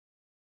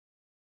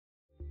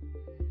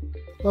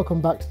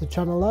Welcome back to the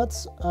channel,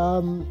 lads.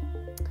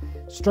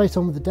 Straight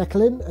on with the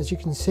decaling. As you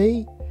can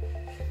see,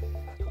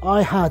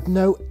 I had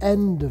no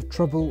end of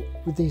trouble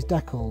with these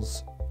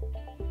decals.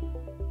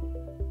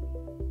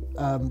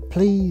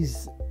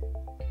 Please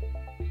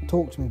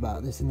talk to me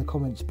about this in the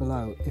comments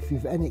below. If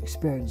you've any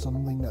experience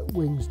on Wingnut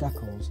Wings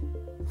decals,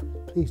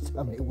 please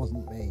tell me it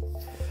wasn't me.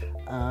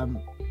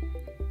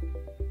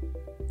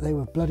 They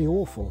were bloody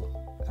awful,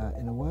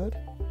 in a word.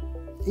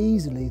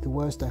 Easily the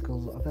worst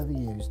decals I've ever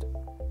used.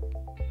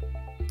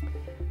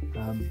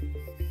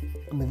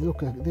 I mean,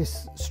 look at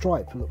this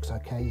stripe, looks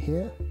okay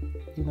here,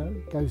 you know,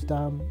 goes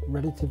down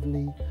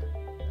relatively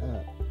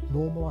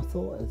normal. I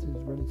thought it was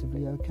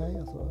relatively okay.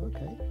 I thought,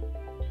 okay,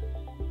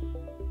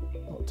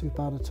 not too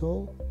bad at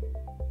all.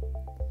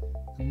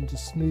 And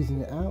just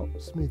smoothing it out,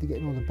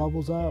 getting all the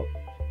bubbles out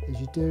as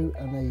you do,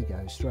 and there you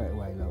go, straight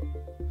away, look.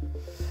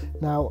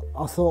 Now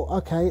I thought,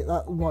 okay,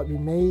 that might be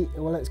me,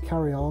 well, let's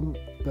carry on.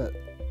 But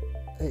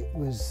it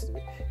was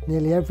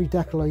nearly every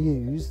decal I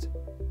used.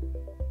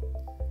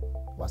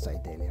 Well, I say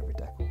nearly every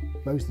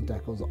decal. Most of the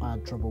decals I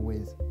had trouble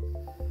with.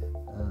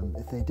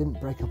 If they didn't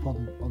break up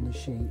on the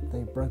sheet,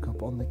 they broke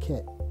up on the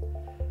kit.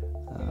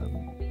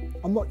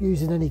 I'm not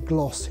using any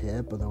gloss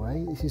here, by the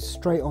way. This is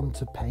straight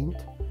onto paint,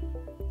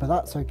 but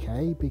that's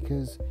okay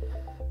because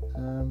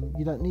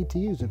you don't need to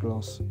use a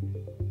gloss.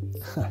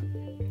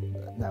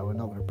 No, we're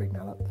not going to bring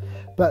that up.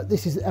 But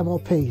this is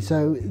MRP,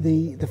 so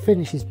the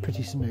finish is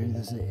pretty smooth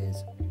as it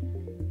is.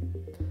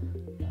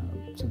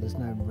 So there's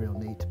no real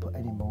need to put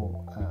any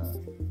more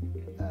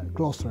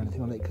gloss or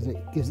anything on it because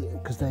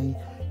they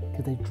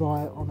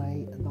dry on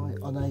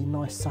a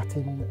nice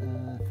satin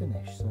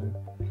finish. So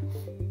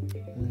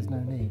there's no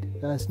need.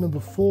 This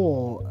number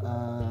 4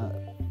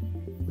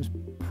 was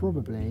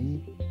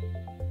probably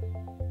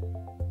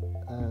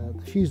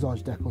the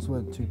fuselage decals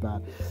weren't too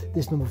bad.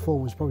 This number 4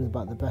 was probably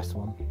about the best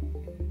one.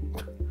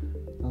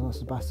 And that's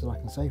the best as I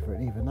can say for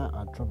it. Even that I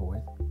had trouble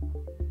with.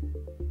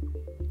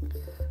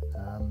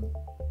 I'm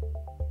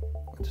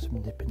just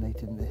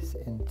manipulating this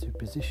into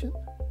position.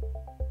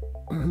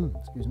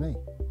 Excuse me.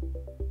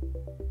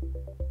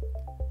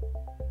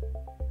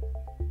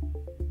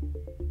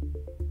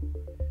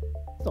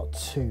 Not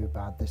too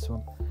bad, this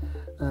one.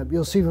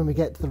 You'll see when we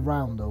get to the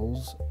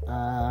roundels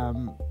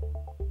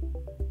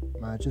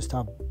just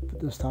how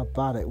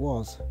bad it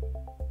was.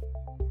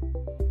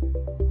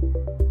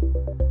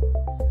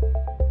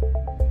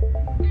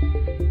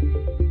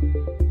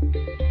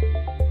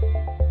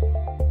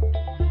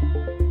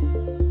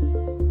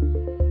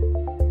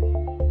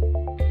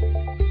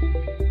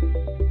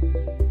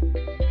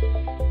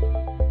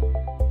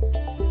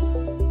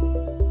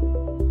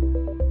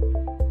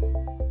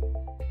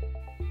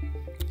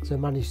 So I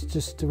managed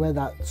just to where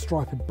that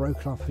stripe had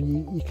broken off.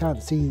 You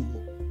can't see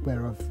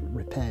where I've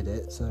repaired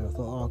it, so I thought,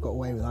 oh, I got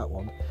away with that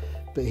one.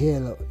 But here,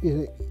 look,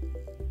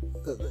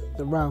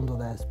 the roundel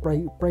there,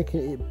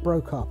 it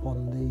broke up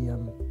on the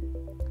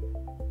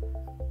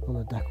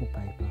decal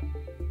paper.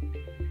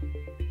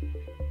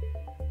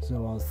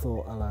 So I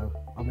thought, hello,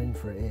 I'm in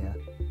for it here.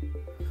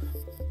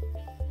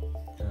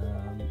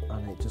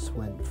 And it just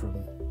went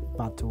from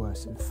bad to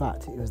worse. In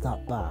fact, it was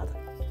that bad.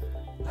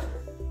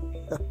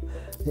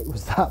 It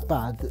was that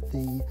bad that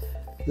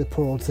the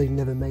poor old thing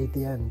never made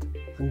the end.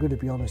 I'm going to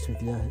be honest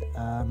with you.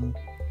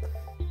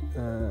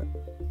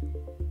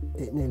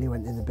 It nearly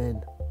went in the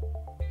bin.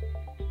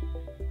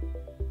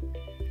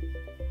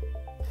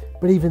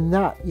 But even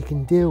that you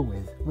can deal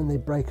with when they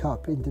break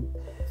up into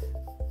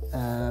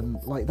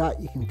like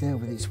that. You can deal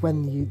with it. It's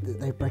when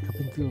they break up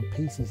into little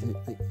pieces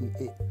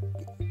it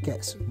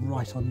gets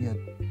right on your.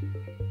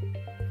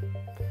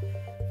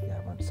 Yeah,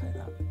 I won't say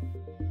that.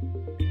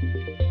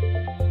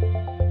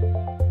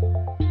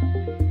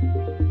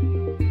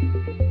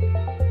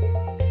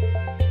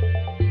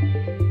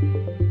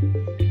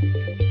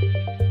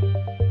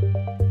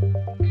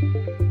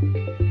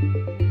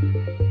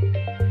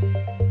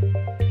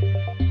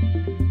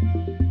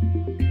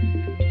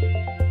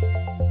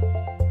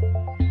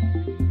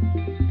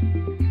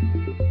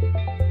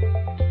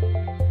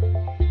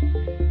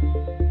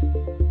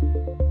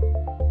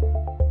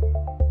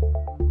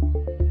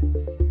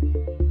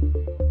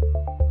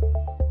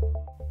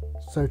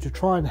 So to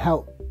try and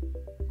help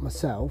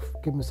myself,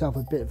 give myself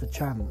a bit of a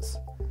chance,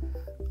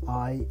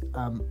 I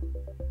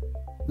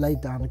laid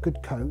down a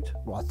good coat,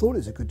 well I thought it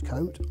was a good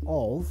coat,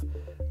 of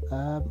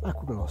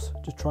aquagloss,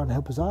 just trying to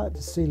help us out,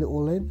 to seal it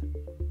all in.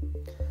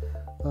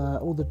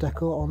 All the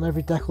decal, on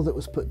every decal that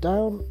was put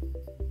down.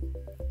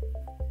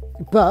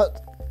 But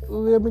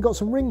we got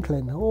some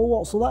wrinkling. Oh,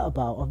 what's all that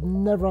about? I've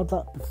never had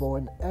that before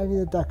in any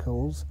of the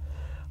decals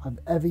I've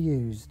ever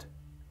used.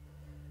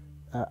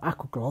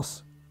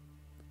 Aquagloss,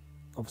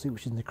 obviously,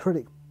 which is an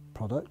acrylic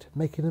product,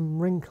 making them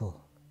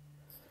wrinkle.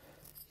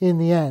 In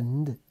the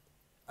end,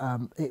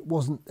 it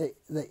wasn't.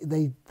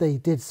 They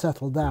did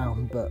settle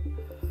down, but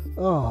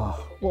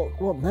oh,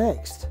 what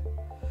next?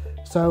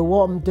 So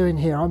what I'm doing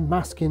here, I'm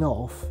masking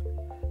off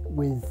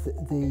with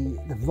the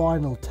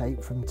vinyl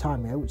tape from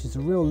Tamiya, which is a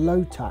real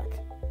low tack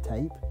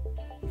tape.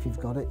 If you've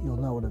got it, you'll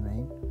know what I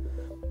mean.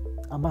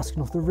 I'm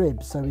masking off the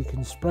ribs so we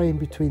can spray in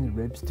between the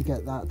ribs to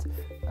get that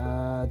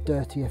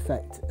dirty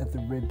effect of the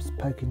ribs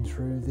poking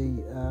through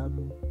the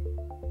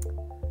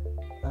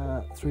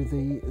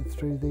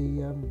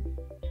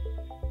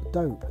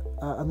dope,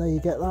 and there you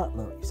get that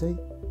look. You see,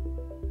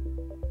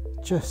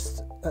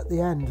 just at the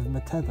end of my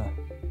tether.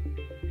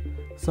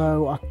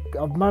 So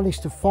I've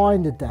managed to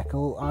find a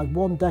decal. I had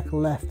one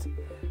decal left,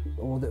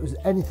 or that was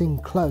anything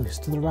close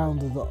to the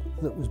rounder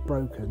that was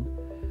broken.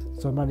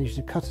 So I managed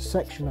to cut a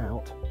section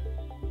out,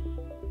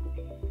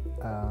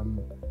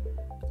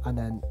 and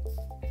then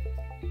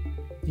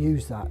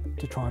use that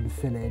to try and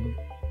fill in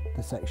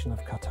the section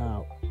I've cut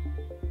out.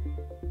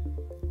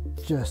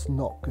 Just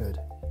not good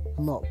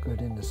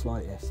in the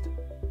slightest.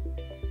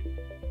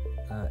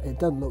 It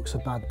doesn't look so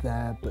bad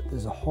there, but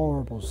there's a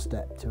horrible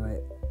step to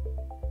it.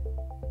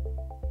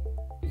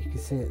 You can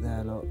see it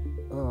there, look.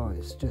 Oh,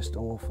 it's just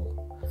awful.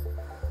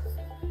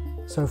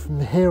 So from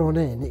here on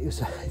in, it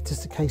was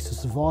just a case of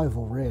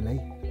survival,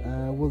 really.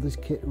 Will this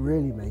kit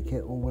really make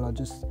it, or will I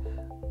just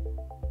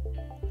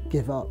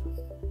give up?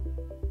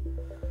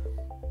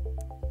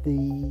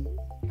 The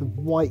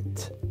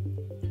white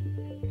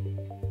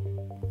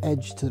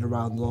edge to the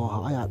round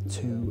law, I had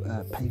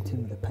to paint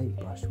in with a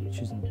paintbrush, which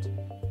isn't,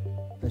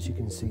 as you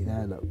can see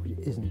there, look,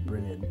 isn't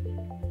brilliant.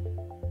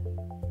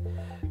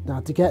 Now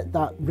to get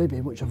that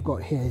ribbing, which I've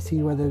got here,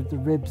 see whether the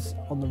ribs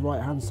on the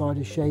right hand side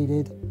are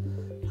shaded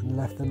and the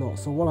left are not.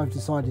 So what I've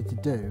decided to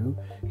do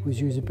was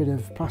use a bit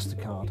of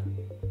plasticard,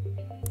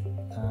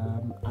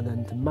 and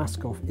then to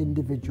mask off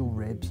individual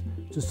ribs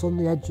just on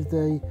the edge of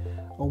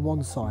on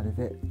one side of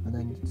it, and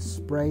then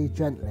spray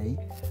gently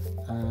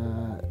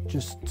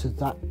just to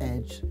that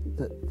edge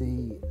that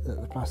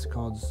the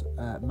plasticard's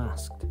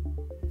masked.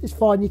 It's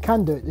fine, you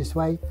can do it this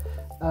way.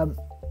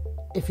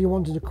 If you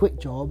wanted a quick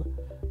job,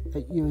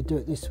 you would do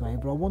it this way,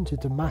 but I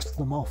wanted to mask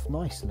them off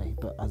nicely,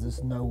 but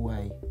there's no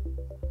way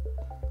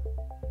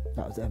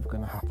that was ever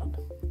going to happen.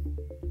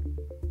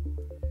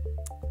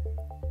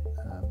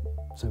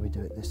 So we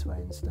do it this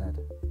way instead.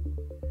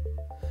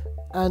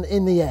 And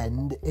in the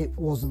end, it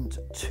wasn't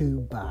too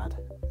bad.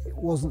 It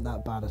wasn't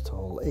that bad at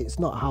all. It's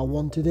not how I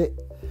wanted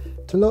it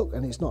to look,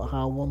 and it's not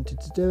how I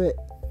wanted to do it,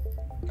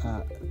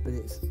 but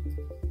it's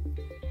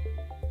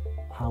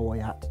how I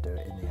had to do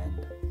it in the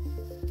end.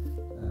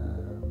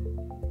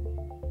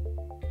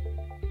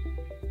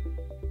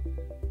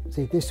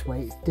 See, this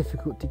way it's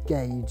difficult to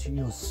gauge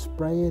your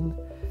spraying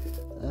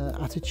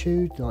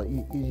attitude, like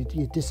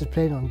your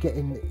discipline on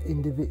getting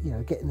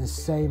getting the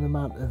same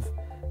amount of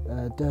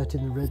dirt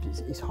in the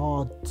ribs. It's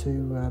hard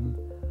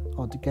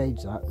to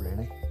gauge that,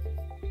 really.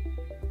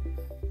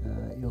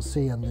 You'll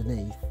see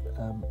underneath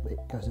it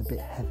goes a bit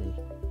heavy,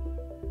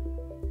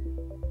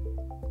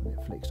 and it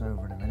flicks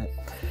over in a minute,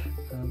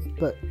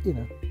 but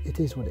it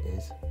is what it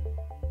is.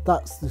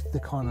 That's the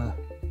kind of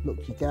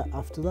look you get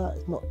after that.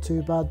 It's not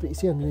too bad, but you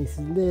see underneath it's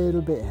a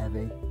little bit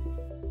heavy.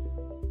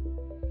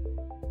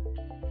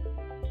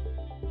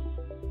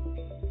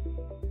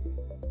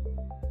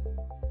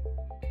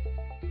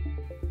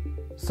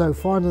 So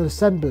final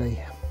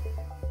assembly.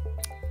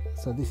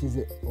 So this is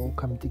it all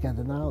coming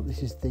together now.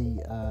 This is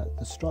the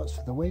struts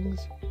for the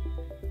wings.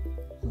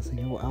 I'm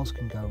thinking, what else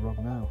can go wrong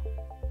now?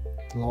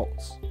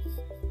 Lots.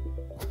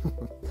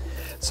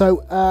 So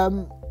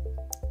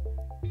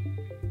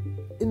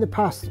in the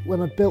past,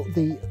 when I built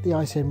the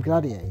ICM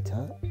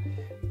Gladiator,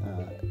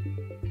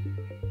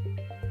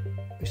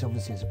 which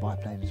obviously is a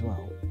biplane as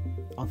well,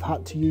 I've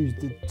had to use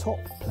the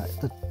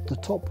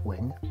top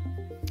wing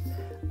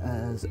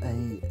as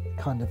a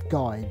kind of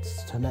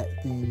guides to let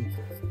the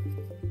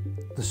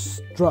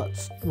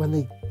struts, when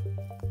they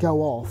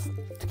go off,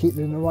 to keep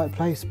them in the right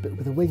place. But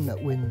with the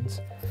Wingnut Wings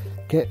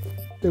kit,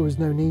 there was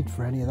no need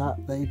for any of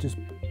that. They just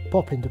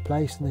pop into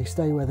place and they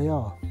stay where they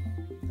are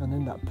and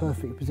in that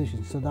perfect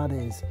position. So that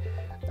is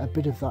a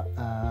bit of that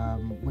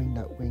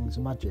Wingnut Wings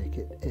magic.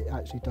 It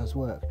actually does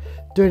work.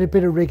 Doing a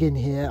bit of rigging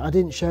here. I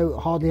didn't show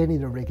hardly any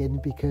of the rigging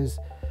because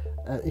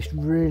it's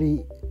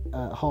really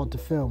hard to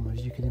film,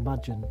 as you can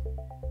imagine.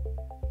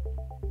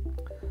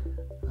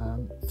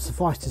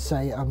 Suffice to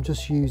say, I'm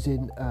just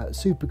using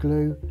super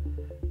glue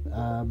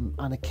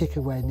and a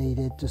kicker where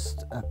needed,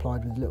 just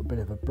applied with a little bit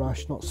of a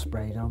brush, not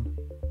sprayed on.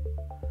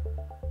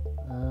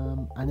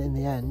 And in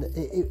the end,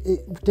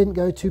 it didn't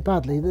go too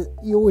badly.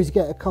 You always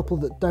get a couple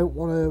that don't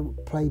want to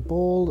play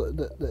ball,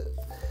 that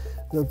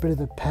they're a bit of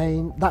a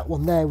pain. That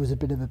one there was a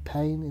bit of a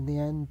pain in the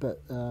end,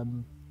 but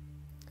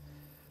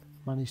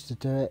managed to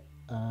do it.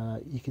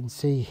 You can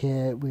see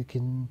here, we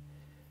can...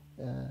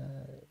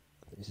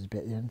 this is a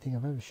bit the only thing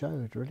I've ever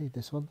showed, really,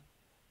 this one.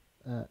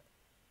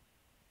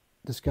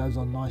 This goes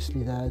on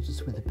nicely there,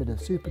 just with a bit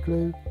of super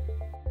glue.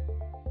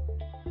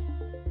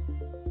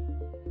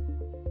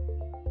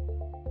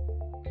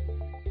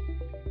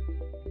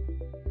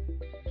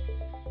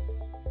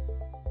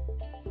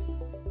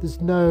 There's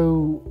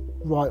no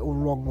right or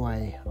wrong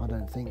way, I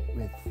don't think,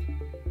 with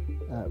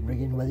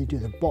rigging, whether you do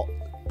the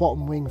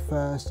bottom wing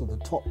first or the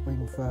top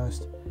wing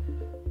first.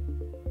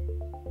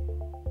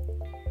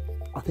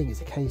 I think it's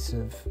a case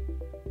of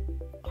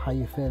how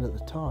you feel at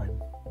the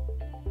time,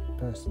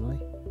 personally.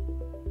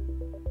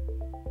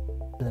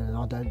 But then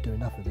I don't do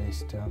enough of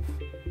this to have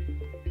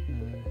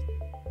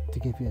to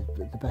give you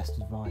the best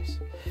advice.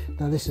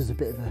 Now this is a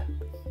bit of a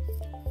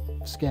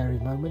scary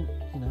moment,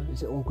 you know,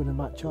 is it all going to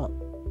match up?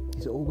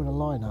 Is it all going to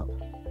line up?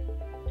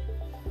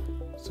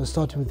 So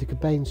starting with the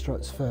cabane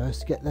struts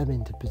first, get them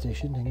into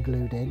position and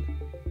glued in.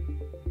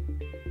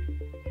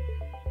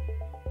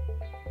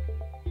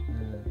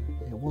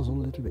 It was all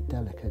a little bit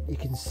delicate. You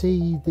can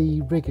see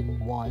the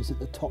rigging wires at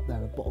the top there,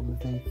 at the bottom of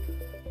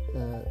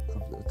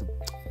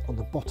on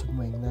the bottom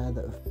wing there,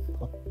 that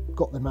I've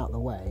got them out of the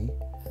way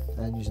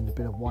and using a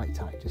bit of white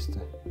tack just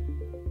to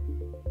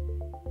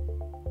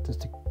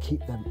keep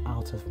them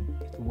out of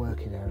the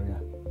working area.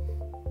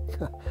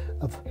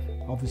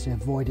 Obviously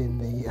avoiding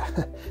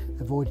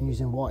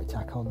using white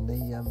tack on the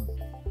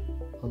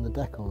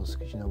decals,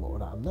 because you know what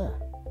would happen there.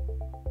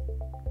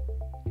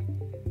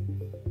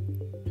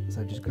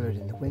 So just glued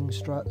in the wing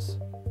struts.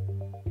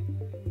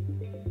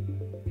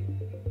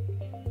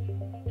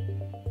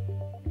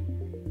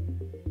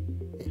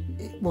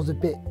 It was a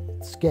bit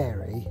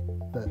scary,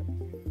 but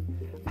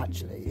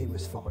actually it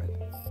was fine.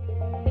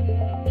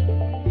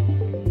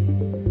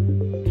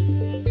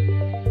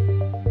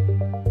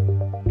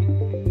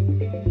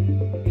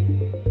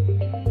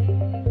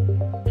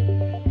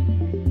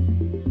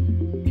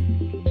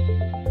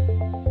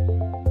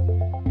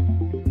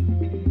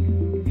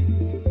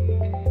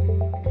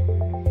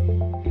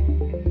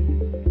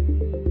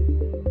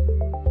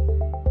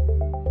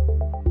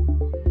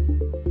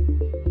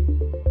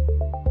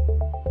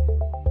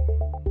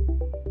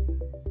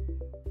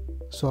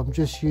 So I'm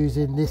just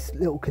using this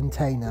little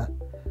container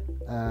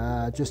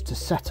just to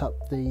set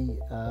up the,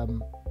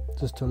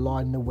 just to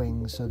align the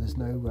wings so there's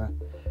no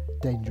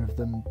danger of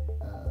them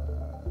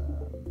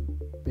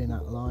being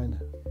out of line.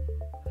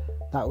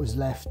 That was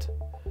left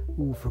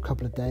for a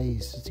couple of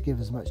days to give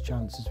as much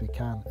chance as we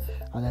can,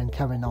 and then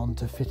coming on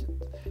to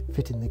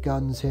fitting the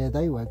guns here.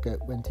 They went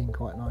in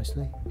quite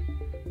nicely.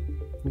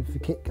 With the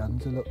kit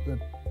guns,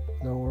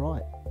 they're all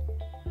right.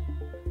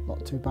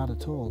 Not too bad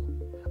at all.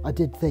 I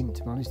did think,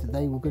 to be honest, that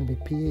they were going to be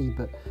PE,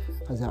 but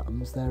as it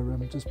happens, they're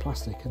just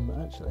plastic, and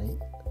actually,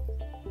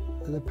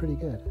 they're pretty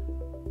good.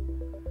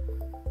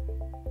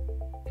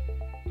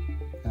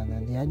 And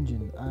then the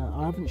engine.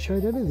 I haven't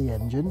showed any of the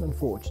engine,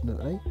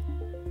 unfortunately,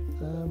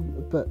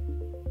 but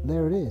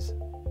there it is.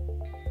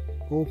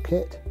 All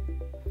kit.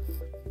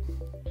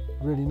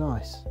 Really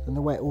nice. And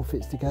the way it all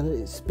fits together,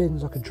 it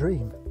spins like a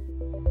dream.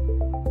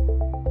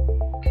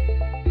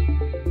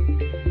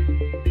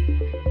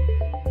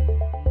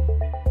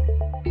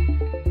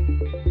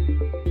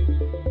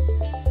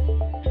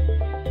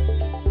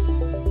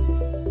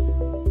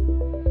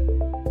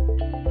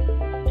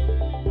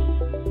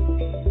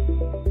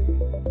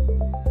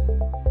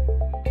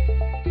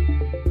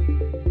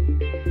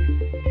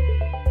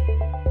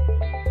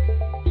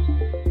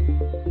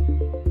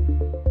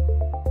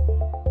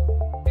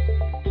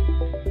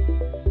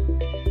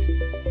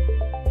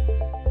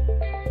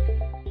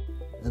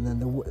 And then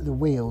the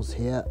wheels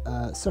here,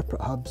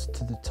 separate hubs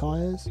to the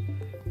tyres,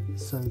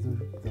 so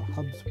the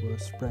hubs were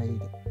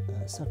sprayed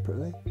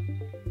separately.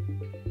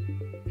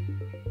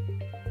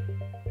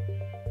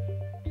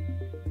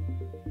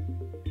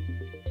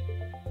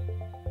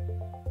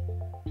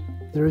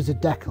 There is a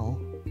decal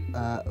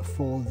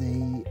for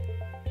the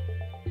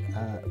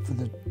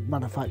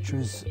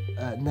manufacturer's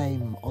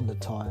name on the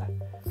tyre.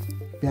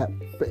 Yeah,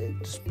 but it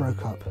just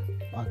broke up.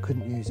 I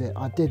couldn't use it.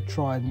 I did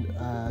try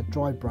and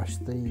dry brush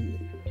the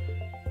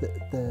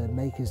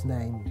maker's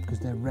name because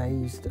they're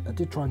raised. I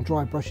did try and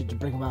dry brush it to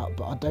bring them out,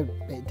 but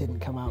it didn't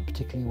come out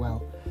particularly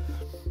well.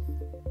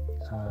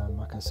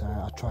 Like I say,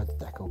 I tried the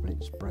decal, but it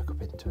just broke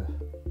up into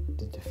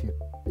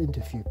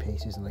a few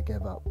pieces, and I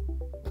gave up.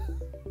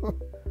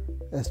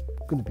 That's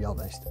going to be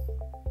honest.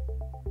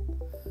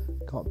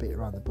 Can't beat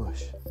around the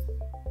bush.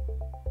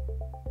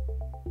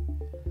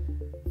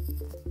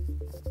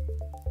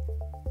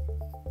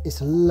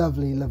 It's a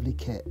lovely, lovely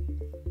kit,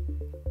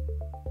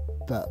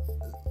 but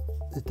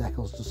the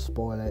decals just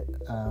spoil it.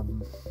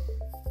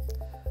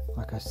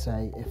 Like I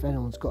say, if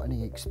anyone's got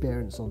any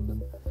experience on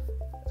them,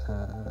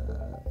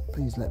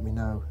 please let me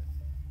know.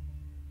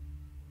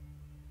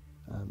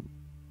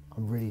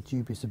 I'm really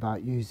dubious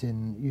about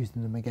using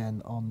them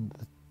again on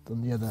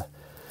the other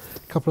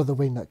couple of the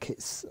Wingnut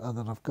kits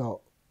that I've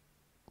got.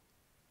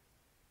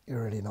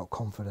 You're really not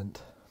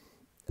confident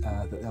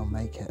that they'll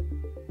make it.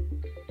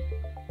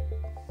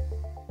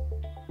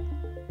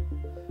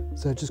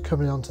 So just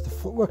coming on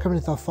to we're coming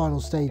into our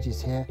final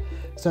stages here.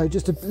 So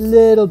just a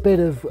little bit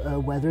of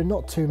weathering,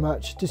 not too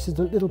much. Just a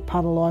little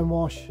panel line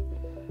wash,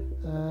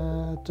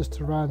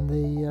 just around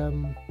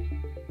the,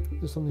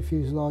 just on the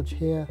fuselage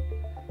here.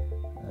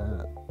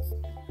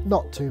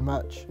 Not too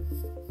much.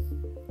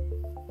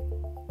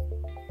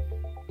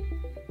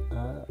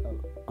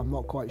 I'm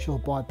not quite sure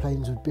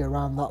biplanes would be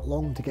around that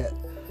long to get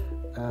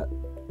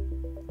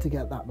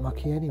that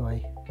mucky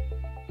anyway.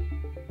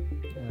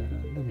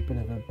 A little bit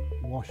of a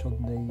wash on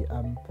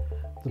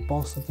the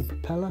boss of the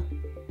propeller.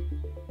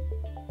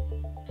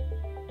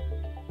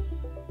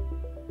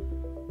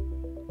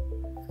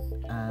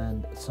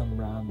 some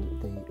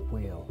round the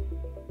wheel,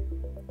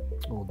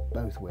 or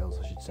both wheels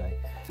I should say.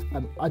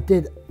 I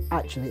did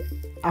actually,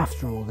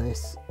 after all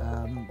this,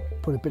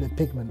 put a bit of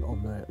pigment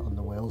on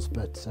the wheels,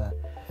 but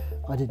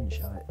I didn't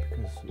show it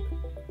because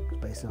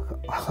basically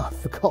I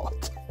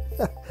forgot.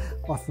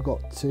 I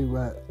forgot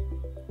to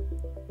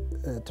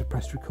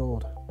press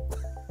record.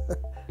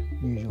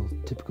 Usual,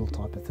 typical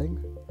type of thing.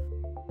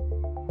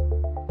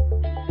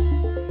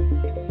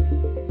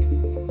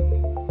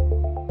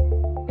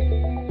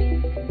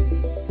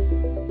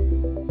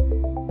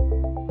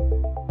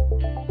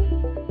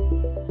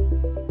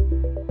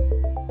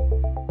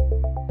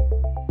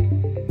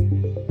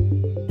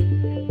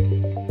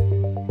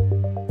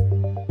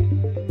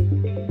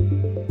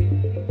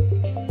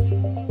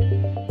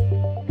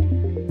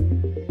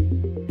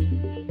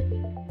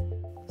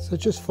 So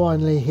just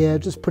finally here,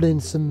 just put in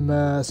some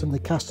of the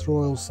castor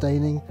oil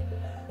staining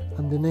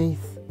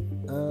underneath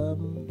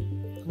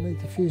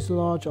the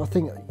fuselage. I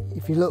think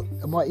if you look,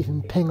 I might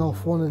even ping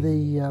off one of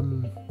the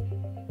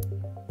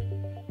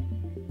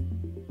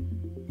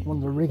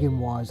rigging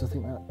wires. I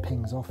think that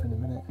pings off in a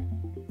minute.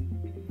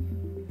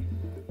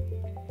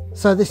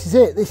 So this is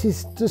it. This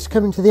is just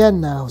coming to the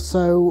end now.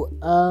 So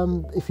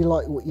if you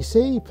like what you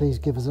see, please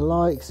give us a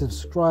like,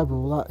 subscribe,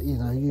 all that, you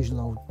know,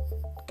 usual old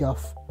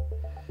guff.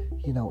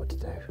 You know what to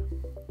do.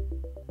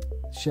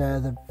 Share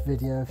the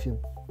video if you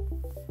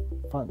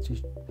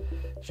fancy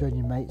showing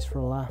your mates for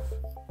a laugh.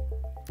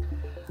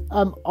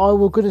 I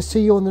will going to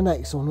see you on the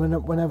next one,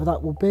 whenever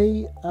that will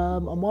be. I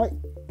might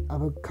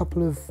have a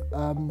couple of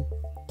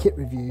kit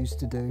reviews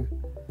to do.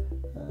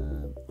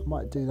 I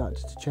might do that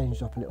just to change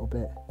it up a little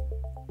bit.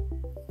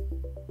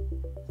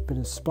 A bit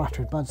of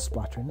splattering, mud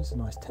splattering. That's a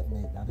nice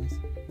technique, that is.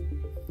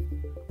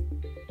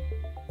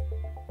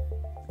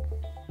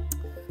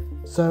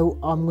 So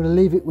I'm going to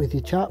leave it with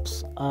you,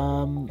 chaps.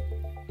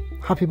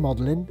 Happy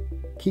modelling,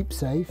 keep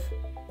safe,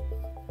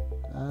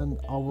 and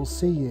I will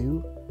see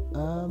you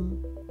on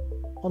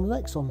the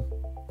next one.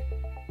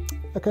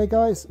 Okay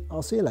guys,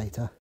 I'll see you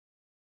later.